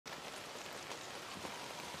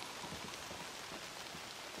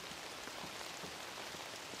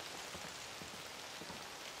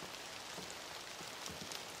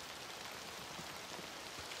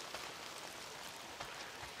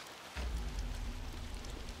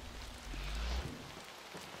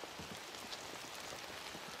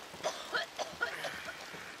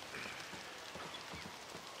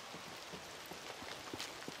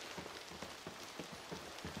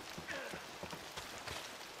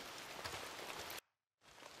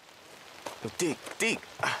Yo, Deke,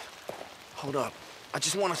 hold up. I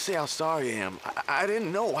just want to say how sorry I am. I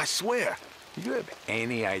didn't know, I swear. Do you have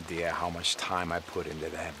any idea how much time I put into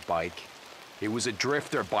that bike? It was a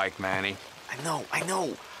drifter bike, Manny. I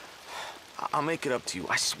know. I'll make it up to you,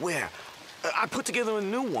 I swear. I put together a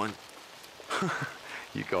new one.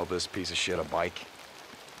 You call this piece of shit a bike?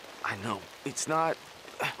 I know. It's not...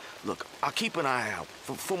 Look, I'll keep an eye out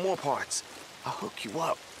for more parts. I'll hook you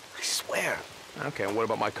up. I swear. Okay, and what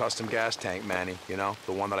about my custom gas tank, Manny? You know,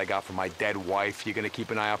 the one that I got from my dead wife. You gonna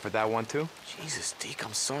keep an eye out for that one, too? Jesus, Deke,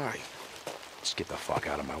 I'm sorry. Just get the fuck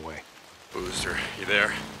out of my way. Booster, you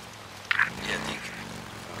there? Yeah, Deke.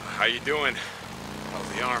 How you doing? How's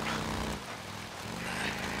the arm?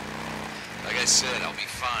 Like I said, I'll be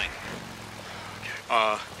fine.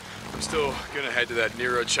 Okay. I'm still gonna head to that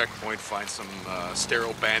Hiro checkpoint, find some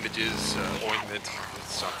sterile bandages, ointment,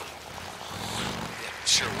 something. Yeah,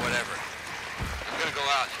 sure, whatever. I'm gonna go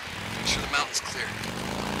out, make sure the mountain's clear.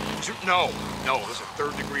 No, those are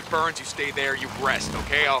third-degree burns. You stay there, you rest,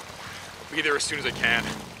 okay? I'll be there as soon as I can.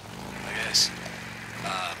 I guess.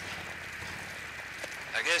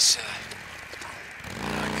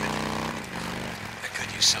 I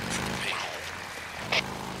could use something for the pain.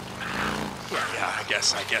 Yeah, I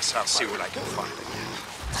guess I'll see what I can find.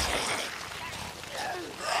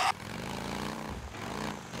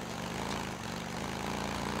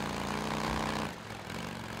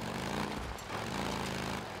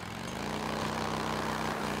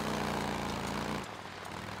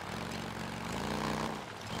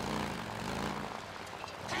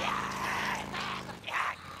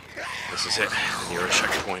 This is it. The Hiro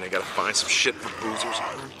checkpoint. I gotta find some shit for boozers.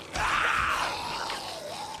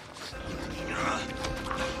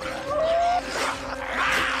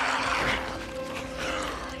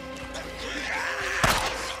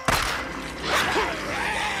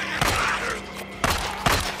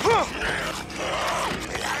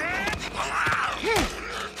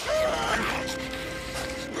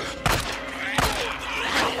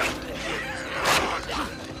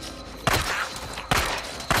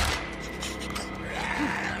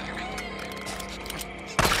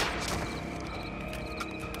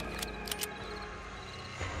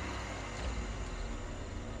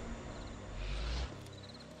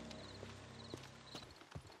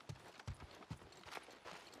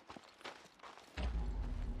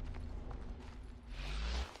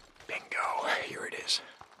 Here it is.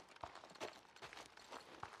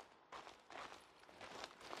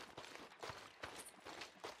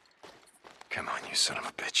 Come on, you son of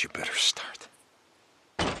a bitch, you better start.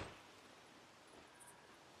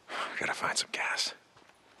 Gotta find some gas.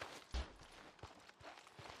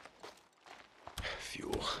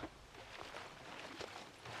 Fuel.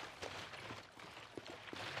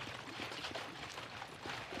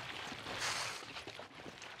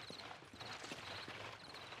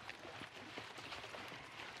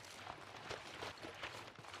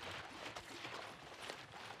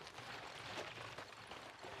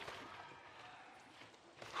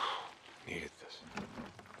 Needed this.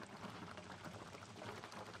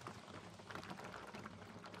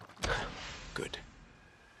 Good.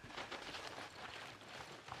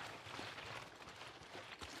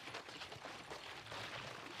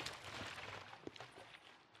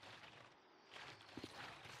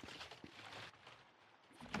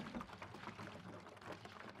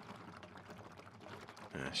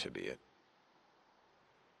 That should be it.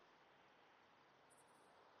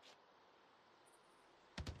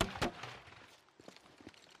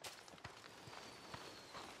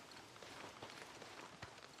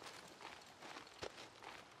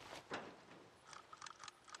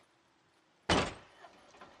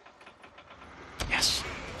 Yes.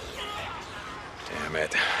 Damn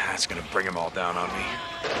it. That's gonna bring them all down on me.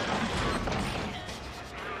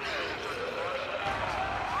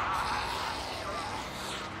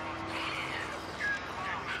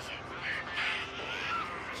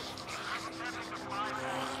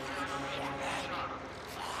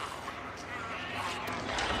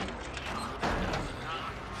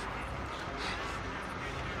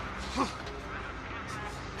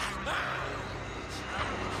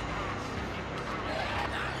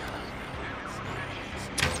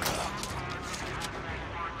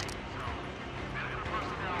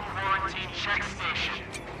 Check station.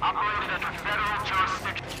 Operated under federal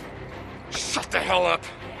jurisdiction. Shut the hell up!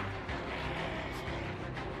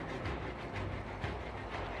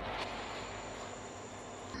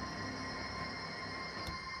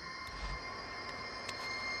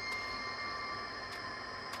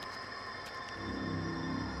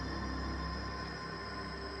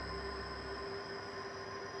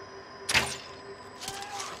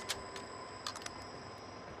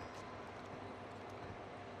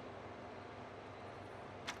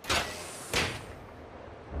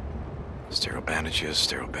 Sterile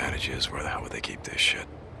bandages. Where the hell would they keep this shit?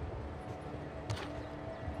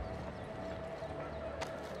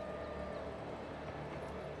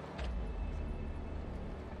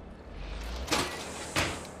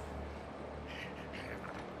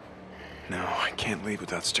 No, I can't leave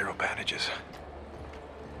without sterile bandages.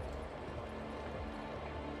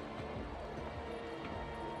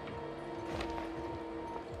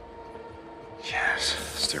 Yes,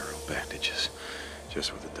 sterile bandages.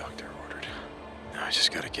 Just what the doctor ordered. Now I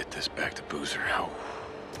just gotta get this back to Boozer. Oh,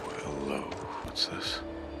 hello. What's this?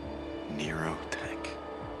 Nero tank.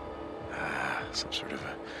 Ah, some sort of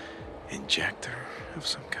a injector of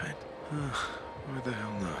some kind. Why the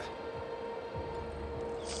hell not?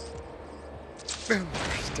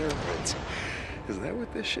 Steroids. Is that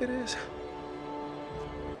what this shit is?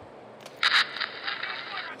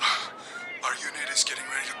 Our unit is getting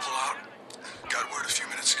ready to pull out. Got word a few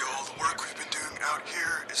minutes ago all the work we've been doing out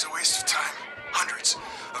here is a waste of time. Hundreds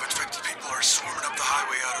of infected people are swarming up the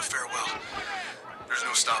highway out of Farewell. There's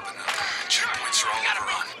no stopping them. Checkpoints are all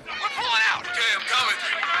overrun. We're pulling out. Okay, I'm coming.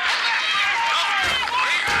 No,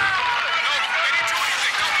 wait. No, I didn't do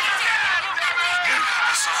anything. No.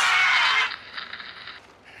 I saw them.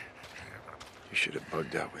 You should have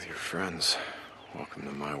bugged out with your friends. Welcome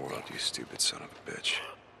to my world, you stupid son of a bitch.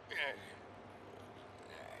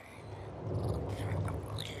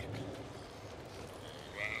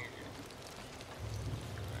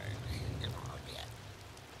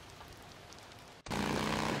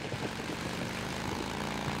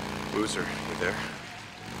 Boozer, you there?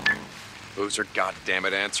 Boozer,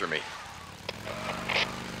 goddammit, answer me.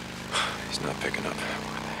 He's not picking up.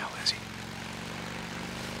 Where the hell is he?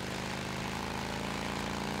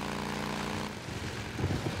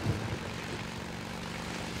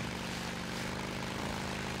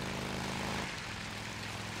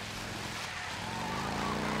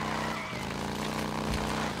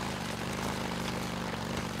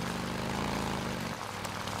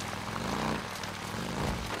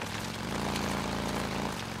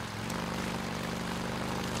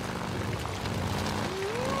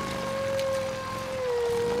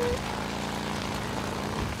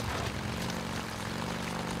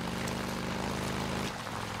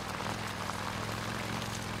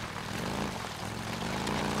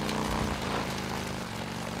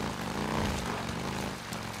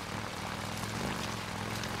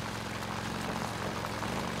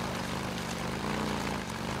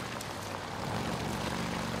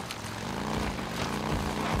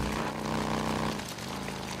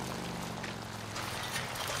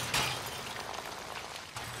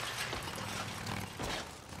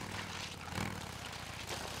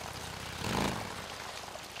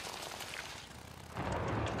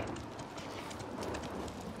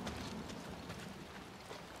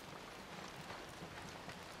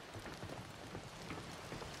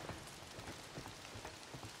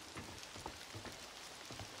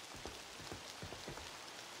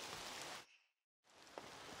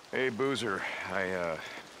 Hey, Boozer, I,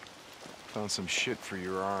 found some shit for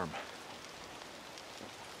your arm.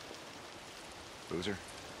 Boozer?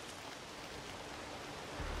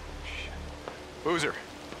 Shit. Boozer!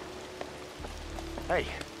 Hey!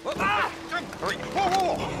 Ah! Hurry!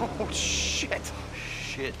 Whoa! Oh, shit!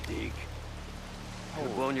 Shit, Deke. You're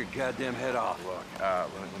blowing your goddamn head off. Look,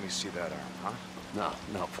 let me see that arm, huh?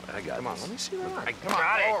 No, I got Come on, this. let me see that arm. Come on.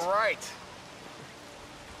 All right.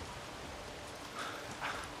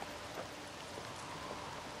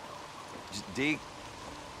 Deke.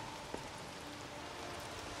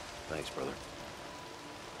 Thanks, brother.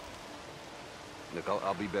 Look,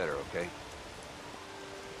 I'll be better, okay?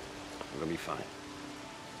 I'm gonna be fine.